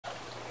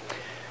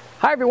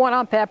Hi everyone,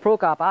 I'm Pat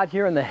Prokop out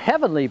here in the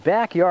heavenly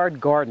backyard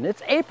garden.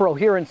 It's April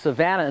here in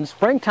Savannah and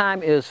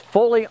springtime is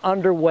fully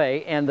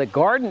underway and the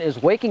garden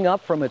is waking up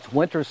from its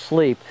winter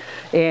sleep.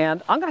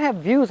 And I'm going to have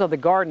views of the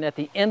garden at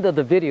the end of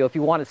the video if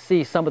you want to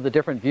see some of the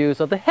different views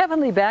of the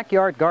heavenly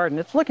backyard garden.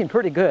 It's looking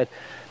pretty good,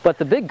 but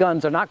the big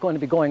guns are not going to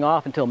be going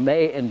off until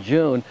May and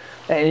June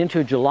and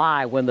into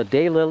July when the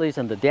daylilies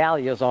and the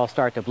dahlias all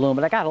start to bloom.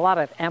 And I got a lot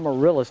of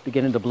amaryllis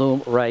beginning to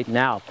bloom right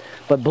now.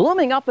 But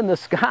blooming up in the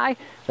sky,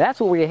 that's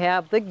where we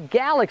have the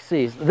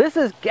galaxies. This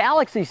is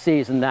galaxy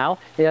season now.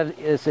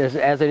 As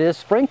it is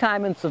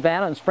springtime in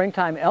Savannah and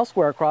springtime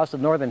elsewhere across the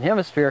northern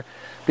hemisphere,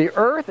 the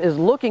Earth is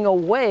looking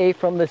away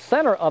from the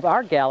center of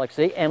our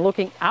galaxy and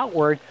looking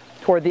outward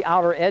toward the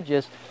outer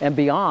edges and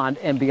beyond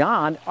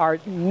are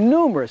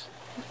numerous,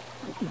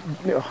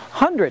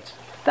 hundreds,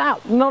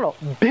 thousands,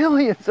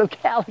 billions of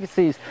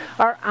galaxies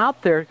are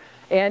out there,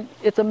 and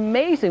it's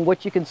amazing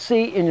what you can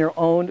see in your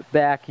own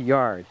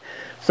backyard.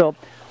 So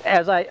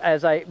as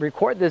I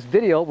record this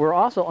video, we're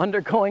also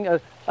undergoing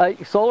a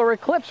solar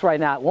eclipse right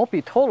now. It won't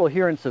be total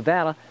here in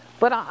Savannah,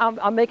 but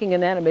I'm making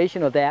an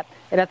animation of that.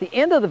 And at the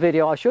end of the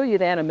video, I'll show you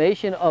the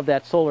animation of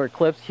that solar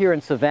eclipse here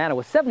in Savannah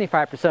with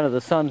 75% of the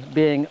sun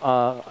being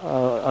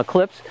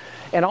eclipsed,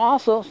 and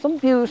also some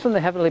views from the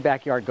heavenly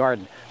backyard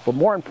garden. But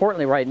more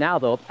importantly right now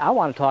though, I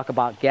want to talk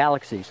about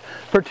galaxies,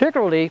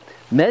 particularly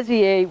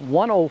Messier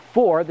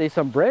 104, the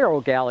Sombrero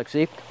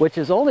Galaxy, which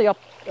is only up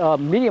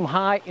medium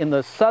high in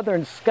the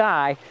southern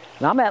sky,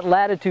 and I'm at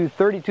latitude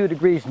 32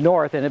 degrees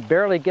north, and it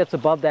barely gets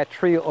above that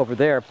tree over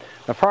there.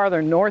 The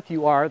farther north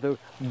you are, the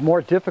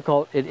more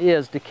difficult it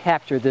is to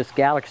capture this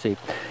galaxy.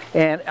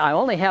 And I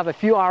only have a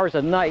few hours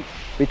a night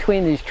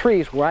between these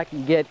trees where I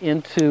can get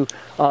into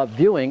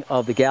viewing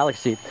of the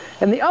galaxy.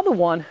 And the other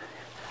one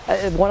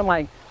of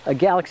my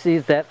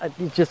galaxies that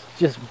just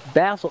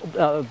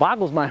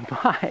boggles my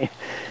mind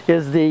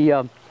is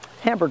the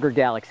Hamburger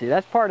Galaxy.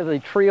 That's part of the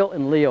trio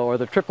in Leo, or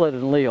the triplet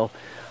in Leo.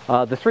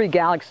 The three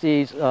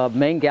galaxies,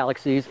 main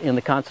galaxies in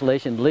the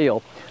constellation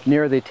Leo,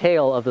 near the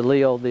tail of the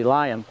Leo, the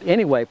lion.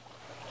 Anyway,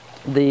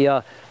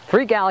 the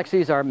three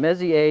galaxies are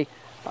Messier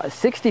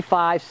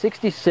 65,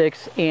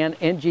 66, and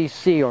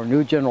NGC, or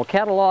New General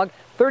Catalog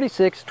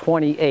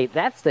 3628.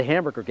 That's the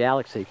Hamburger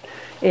Galaxy.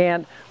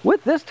 And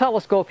with this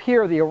telescope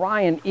here, the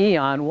Orion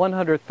Eon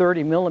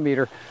 130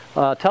 millimeter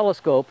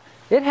telescope,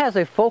 it has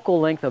a focal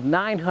length of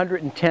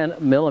 910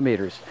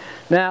 millimeters.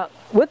 Now,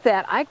 with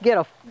that, I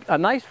get a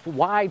nice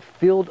wide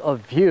field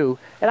of view,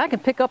 and I can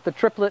pick up the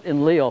triplet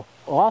in Leo,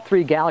 all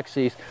three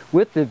galaxies,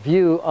 with the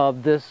view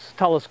of this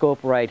telescope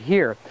right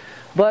here.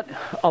 But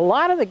a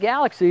lot of the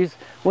galaxies,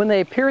 when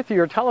they appear through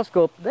your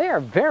telescope, they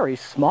are very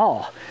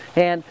small.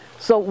 And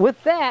so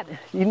with that,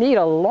 you need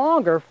a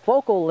longer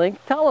focal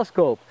length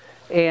telescope.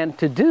 And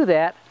to do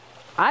that,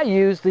 I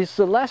use the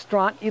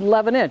Celestron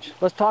 11-inch.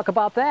 Let's talk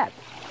about that.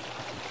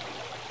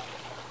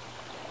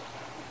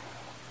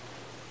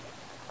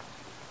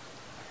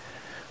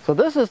 So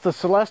this is the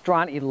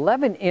Celestron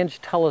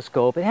 11-inch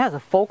telescope. It has a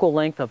focal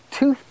length of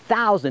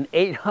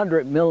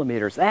 2,800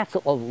 millimeters. That's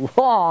a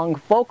long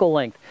focal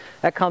length.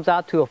 That comes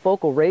out to a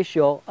focal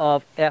ratio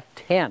of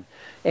f10.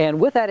 And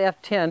with that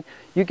f10,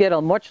 you get a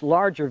much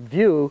larger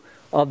view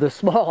of the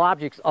small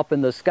objects up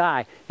in the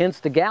sky. Hence,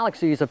 the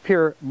galaxies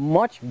appear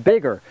much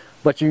bigger,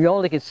 but you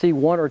only can see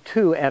one or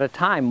two at a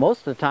time. Most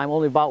of the time,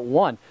 only about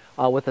one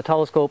with a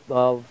telescope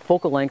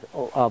focal length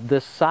of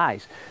this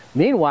size.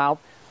 Meanwhile,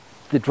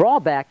 the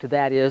drawback to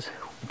that is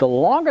the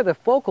longer the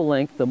focal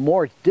length, the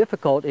more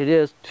difficult it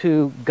is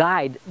to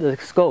guide the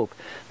scope.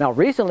 Now,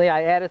 recently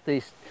I added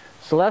the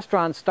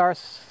Celestron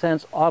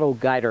StarSense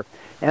Autoguider,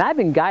 and I've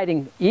been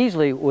guiding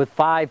easily with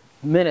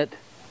 5-minute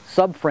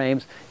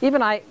subframes.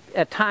 Even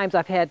at times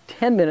I've had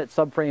 10-minute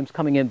subframes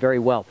coming in very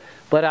well.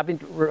 But I've been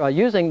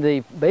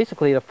using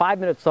basically the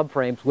 5-minute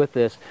subframes with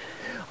this.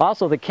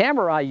 Also, the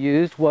camera I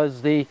used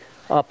was the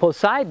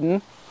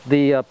Poseidon,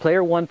 the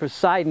Player One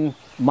Poseidon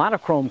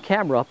monochrome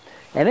camera,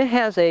 and it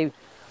has a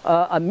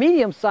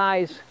medium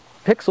size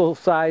pixel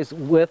size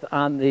width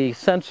on the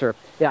sensor.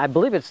 Yeah, I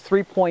believe it's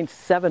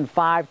 3.75,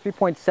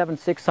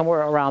 3.76, somewhere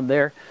around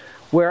there.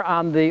 Where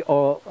on the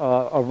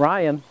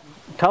Orion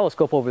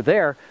telescope over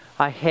there,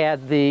 I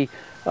had the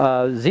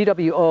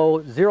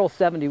ZWO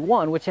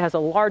 071, which has a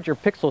larger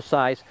pixel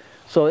size,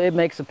 so it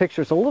makes the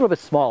pictures a little bit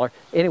smaller.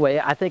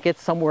 Anyway, I think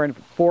it's somewhere in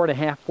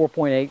 4.5,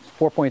 4.8,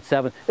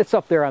 4.7. It's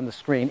up there on the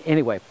screen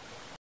anyway.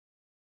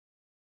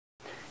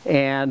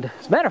 And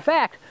as a matter of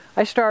fact,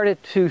 I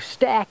started to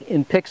stack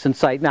in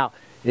PixInsight. Now,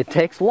 it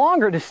takes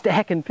longer to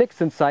stack in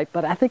PixInsight,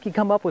 but I think you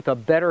come up with a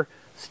better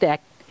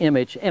stacked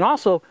image. And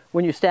also,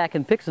 when you stack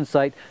in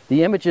PixInsight,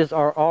 the images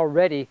are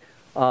already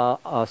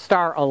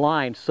star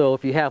aligned. So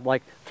if you have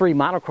like 3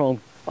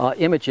 monochrome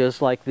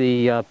images, like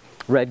the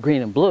red,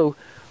 green, and blue,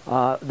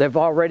 they've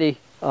already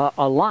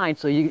aligned,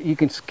 so you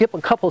can skip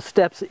a couple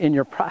steps in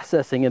your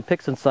processing in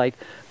PixInsight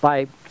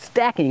by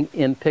stacking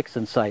in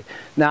PixInsight.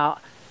 Now,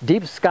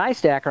 Deep Sky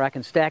Stacker, I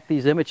can stack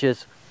these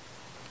images,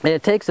 and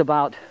it takes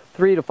about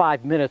 3 to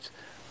 5 minutes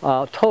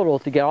total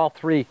to get all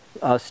 3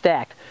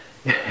 stacked.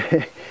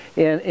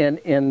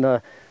 in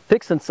the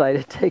Pixel site,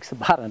 it takes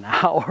about an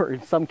hour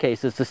in some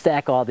cases to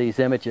stack all these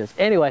images.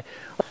 Anyway,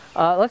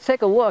 let's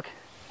take a look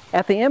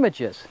at the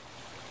images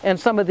and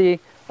some of the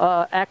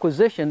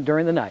acquisition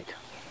during the night.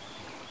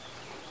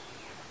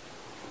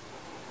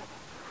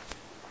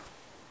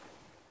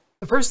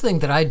 The first thing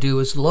that I do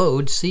is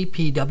load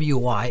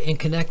CPWI and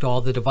connect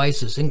all the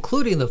devices,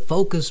 including the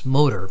focus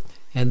motor,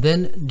 and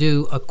then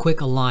do a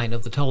quick align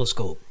of the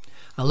telescope.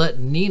 I let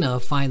N.I.N.A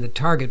find the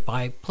target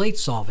by plate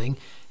solving,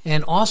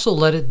 and also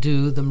let it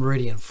do the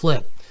meridian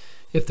flip,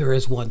 if there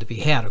is one to be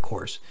had, of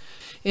course.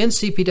 In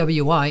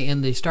CPWI,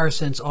 in the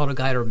StarSense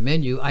AutoGuider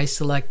menu, I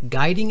select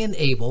Guiding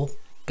Enable,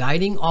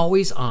 Guiding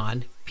Always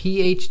On,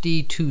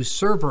 PhD to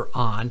Server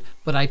On,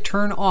 but I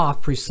turn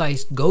off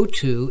Precise Go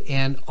To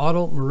and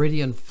Auto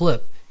Meridian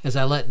Flip as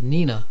I let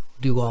N.I.N.A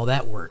do all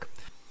that work.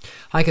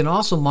 I can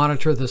also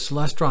monitor the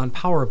Celestron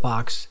power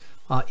box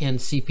in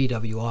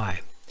CPWI.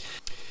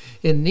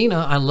 In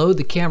N.I.N.A, I load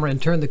the camera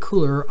and turn the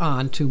cooler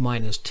on to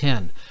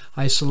 -10.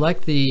 I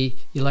select the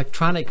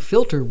electronic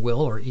filter wheel,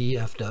 or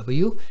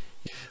EFW.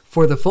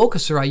 For the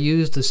focuser, I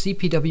use the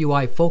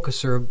CPWI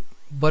focuser,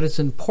 but it's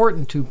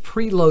important to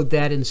preload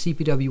that in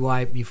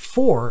CPWI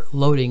before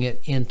loading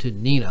it into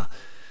N.I.N.A.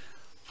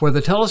 For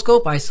the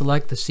telescope, I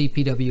select the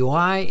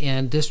CPWI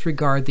and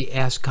disregard the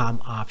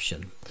ASCOM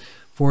option.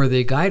 For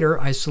the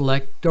guider, I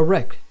select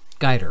Direct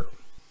Guider.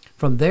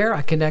 From there,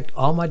 I connect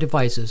all my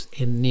devices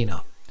in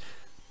N.I.N.A.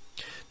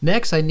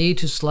 Next, I need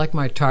to select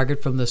my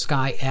target from the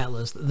Sky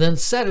Atlas, then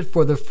set it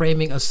for the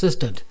framing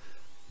assistant.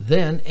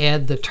 Then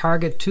add the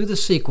target to the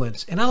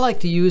sequence, and I like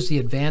to use the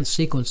advanced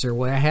sequencer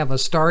where I have a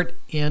start,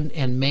 end,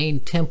 and main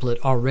template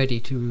already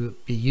to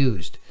be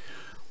used.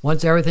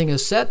 Once everything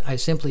is set, I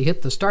simply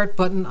hit the start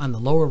button on the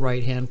lower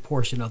right hand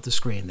portion of the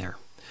screen there.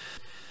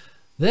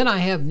 Then I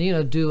have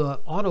N.I.N.A do an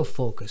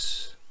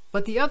autofocus,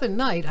 but the other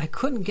night I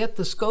couldn't get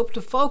the scope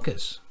to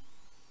focus.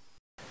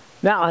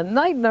 Now, on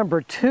night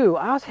number 2,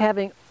 I was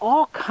having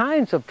all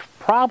kinds of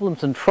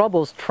problems and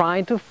troubles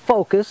trying to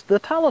focus the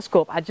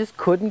telescope. I just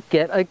couldn't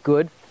get a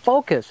good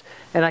focus.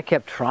 And I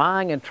kept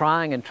trying and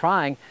trying and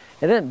trying.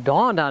 And then it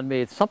dawned on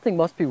me that something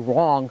must be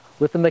wrong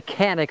with the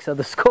mechanics of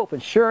the scope.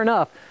 And sure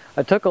enough,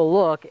 I took a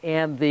look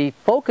and the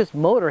focus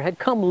motor had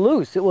come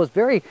loose. It was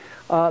very,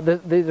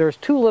 there's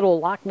 2 little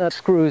lock nut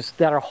screws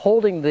that are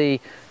holding the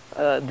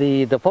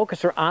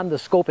focuser on the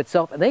scope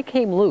itself, and they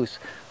came loose.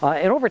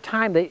 And over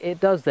time, it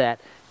does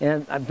that.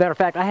 And as a matter of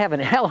fact, I have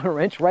an Allen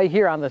wrench right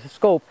here on the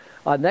scope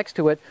next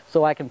to it,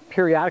 so I can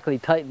periodically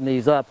tighten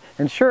these up.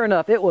 And sure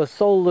enough, it was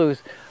so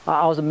loose,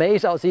 I was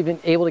amazed I was even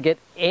able to get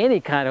any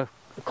kind of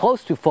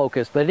close to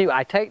focus. But anyway,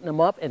 I tightened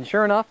them up, and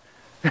sure enough,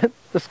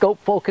 the scope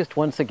focused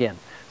once again.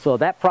 So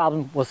that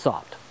problem was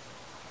solved.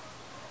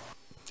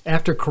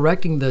 After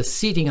correcting the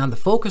seating on the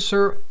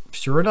focuser,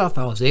 sure enough,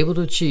 I was able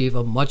to achieve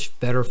a much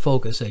better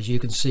focus, as you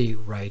can see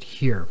right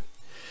here.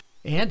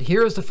 And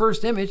here is the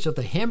first image of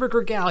the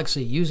Hamburger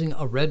Galaxy using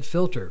a red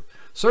filter.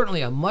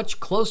 Certainly a much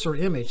closer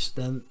image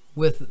than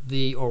with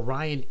the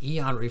Orion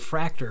Eon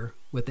refractor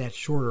with that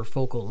shorter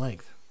focal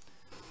length.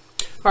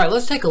 All right,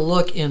 let's take a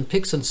look in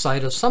Pixel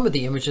Sight of some of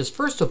the images.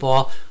 First of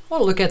all, I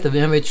want to look at the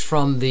image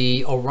from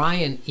the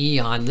Orion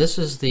Eon. This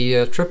is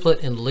the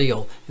triplet in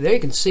Leo. There you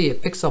can see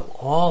it picks up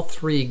all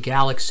 3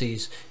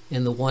 galaxies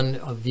in the one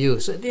view.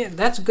 So yeah,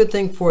 that's a good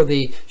thing for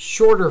the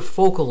shorter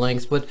focal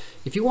lengths, but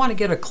if you want to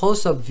get a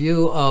close-up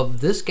view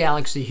of this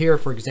galaxy here,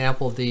 for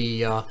example,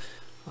 the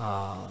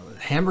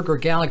Hamburger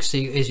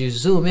Galaxy, as you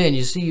zoom in,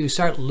 you see you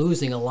start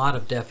losing a lot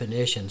of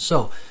definition.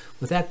 So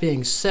with that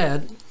being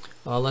said,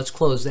 let's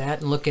close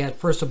that and look at,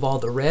 first of all,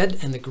 the red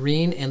and the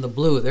green and the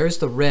blue. There's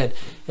the red.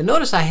 And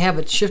notice I have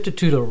it shifted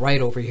to the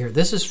right over here.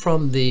 This is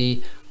from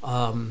the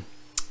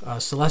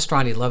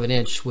Celestron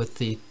 11-inch with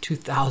the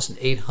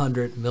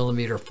 2,800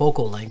 millimeter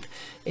focal length.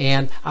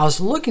 And I was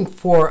looking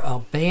for a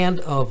band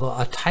of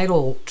a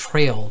tidal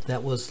trail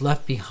that was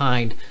left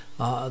behind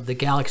the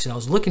galaxy. I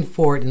was looking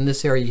for it in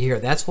this area here.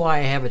 That's why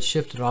I have it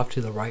shifted off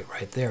to the right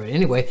there. But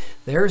anyway,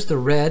 there's the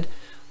red.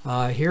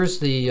 Here's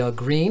the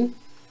green.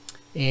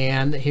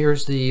 And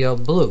here's the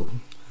blue.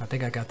 I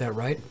think I got that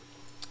right.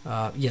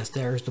 Yes,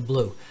 there's the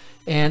blue.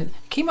 And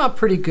it came out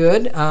pretty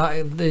good.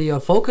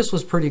 The focus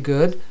was pretty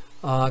good,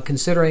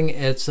 considering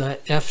it's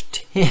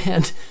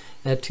f10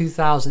 at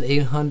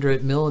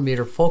 2,800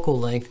 millimeter focal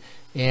length.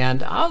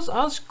 And I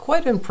was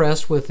quite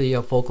impressed with the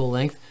focal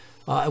length,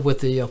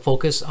 with the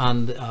focus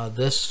on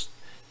this.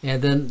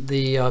 And then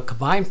the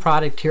combined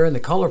product here and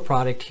the color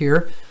product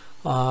here,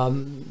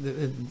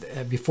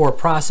 before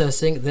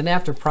processing. Then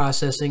after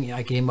processing,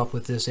 I came up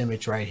with this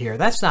image right here.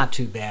 That's not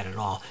too bad at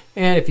all.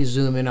 And if you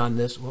zoom in on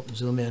this,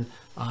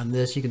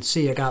 you can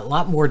see I got a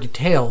lot more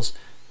details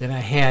than I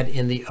had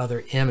in the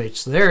other image.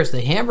 So there's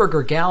the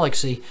Hamburger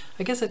Galaxy.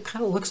 I guess it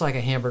kind of looks like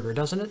a hamburger,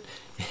 doesn't it?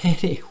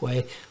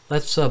 Anyway,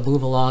 let's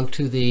move along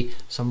to the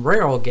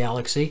Sombrero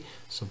Galaxy.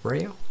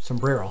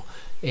 Sombrero.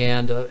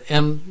 And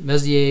M.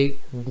 Messier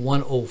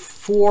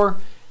 104.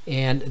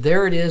 And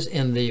there it is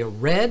in the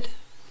red.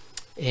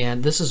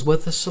 And this is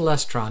with the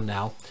Celestron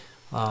now.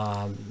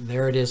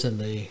 There it is in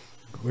the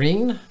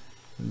green.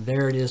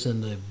 There it is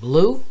in the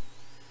blue.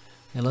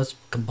 And let's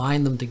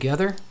combine them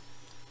together.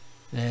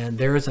 And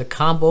there's a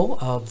combo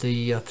of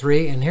the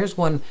three. And here's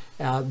one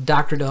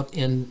doctored up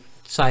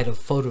inside of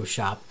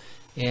Photoshop.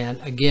 And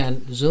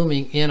again,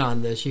 zooming in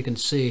on this, you can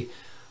see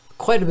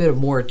quite a bit of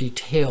more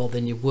detail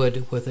than you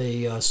would with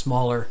a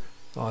smaller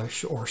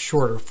or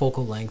shorter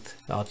focal length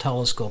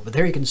telescope. But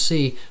there you can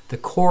see the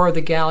core of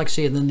the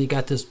galaxy, and then you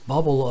got this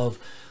bubble of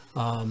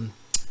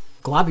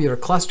globular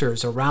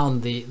clusters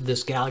around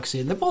this galaxy.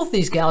 And both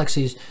these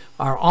galaxies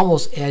are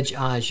almost edge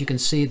on. As you can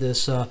see,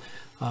 this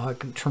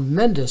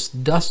tremendous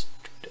dust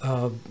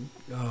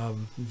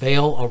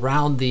veil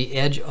around the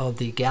edge of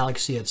the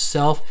galaxy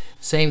itself.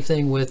 Same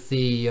thing with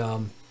the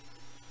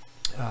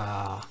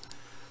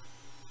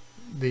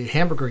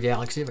Hamburger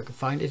Galaxy, if I can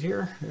find it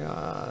here.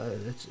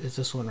 It's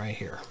this one right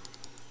here.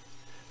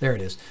 There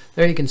it is.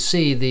 There you can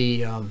see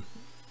the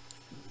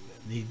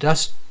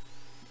dust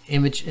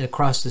image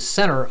across the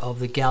center of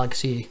the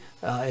galaxy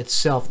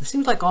itself. It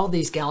seems like all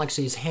these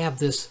galaxies have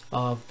this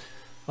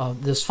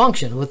this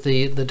function with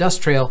the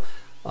dust trail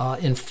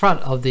in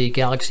front of the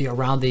galaxy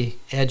around the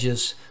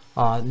edges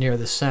near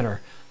the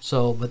center.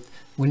 So, but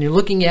when you're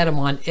looking at them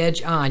on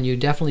edge on, you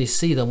definitely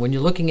see them. When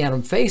you're looking at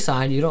them face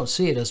on, you don't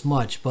see it as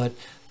much, but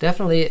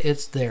definitely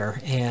it's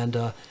there,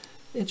 and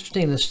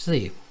interesting to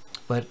see.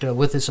 But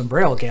with the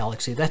Sombrero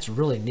Galaxy, that's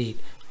really neat,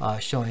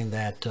 showing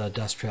that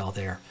dust trail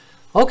there.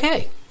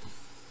 Okay.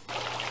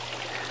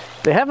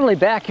 The heavenly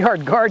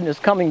backyard garden is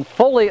coming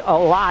fully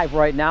alive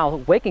right now,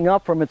 waking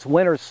up from its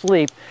winter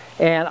sleep,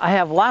 and I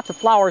have lots of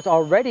flowers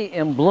already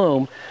in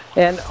bloom.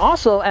 And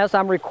also, as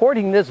I'm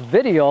recording this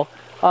video,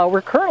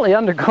 we're currently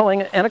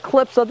undergoing an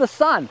eclipse of the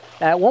sun.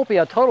 It won't be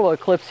a total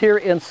eclipse here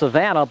in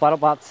Savannah, but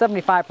about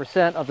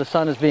 75% of the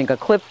sun is being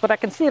eclipsed, but I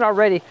can see it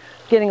already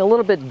getting a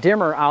little bit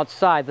dimmer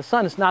outside. The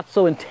sun is not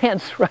so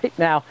intense right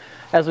now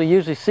as we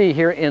usually see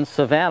here in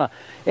Savannah.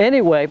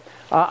 Anyway,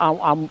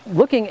 I'm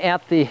looking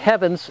at the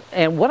heavens,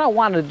 and what I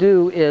want to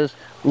do is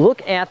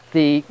look at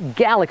the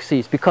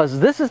galaxies, because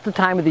this is the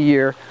time of the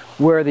year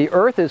where the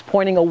Earth is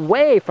pointing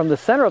away from the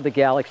center of the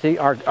galaxy,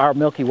 our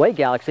Milky Way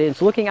galaxy.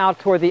 It's looking out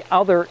toward the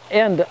other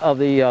end of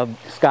the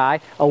sky,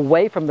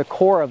 away from the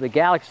core of the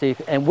galaxy,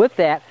 and with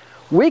that,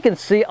 we can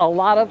see a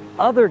lot of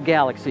other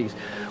galaxies.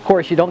 Of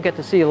course, you don't get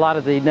to see a lot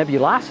of the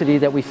nebulosity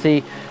that we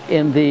see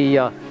in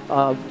the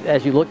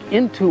as you look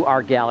into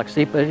our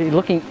galaxy, but if you're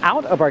looking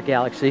out of our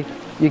galaxy,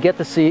 you get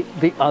to see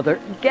the other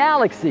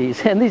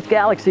galaxies. And these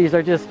galaxies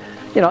are just,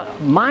 you know,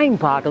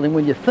 mind-boggling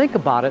when you think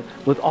about it,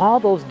 with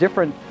all those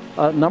different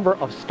number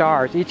of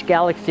stars. Each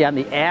galaxy on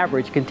the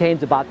average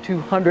contains about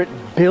 200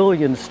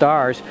 billion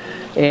stars,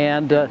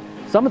 and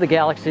some of the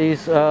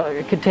galaxies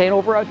contain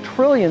over 1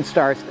 trillion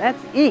stars.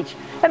 That's each.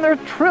 And there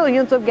are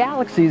trillions of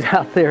galaxies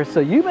out there,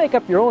 so you make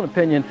up your own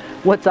opinion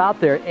what's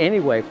out there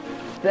anyway.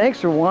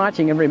 Thanks for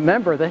watching, and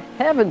remember, the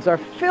heavens are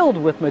filled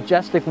with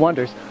majestic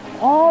wonders,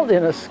 all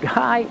in a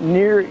sky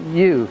near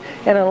you.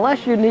 And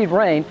unless you need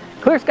rain,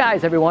 clear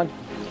skies, everyone.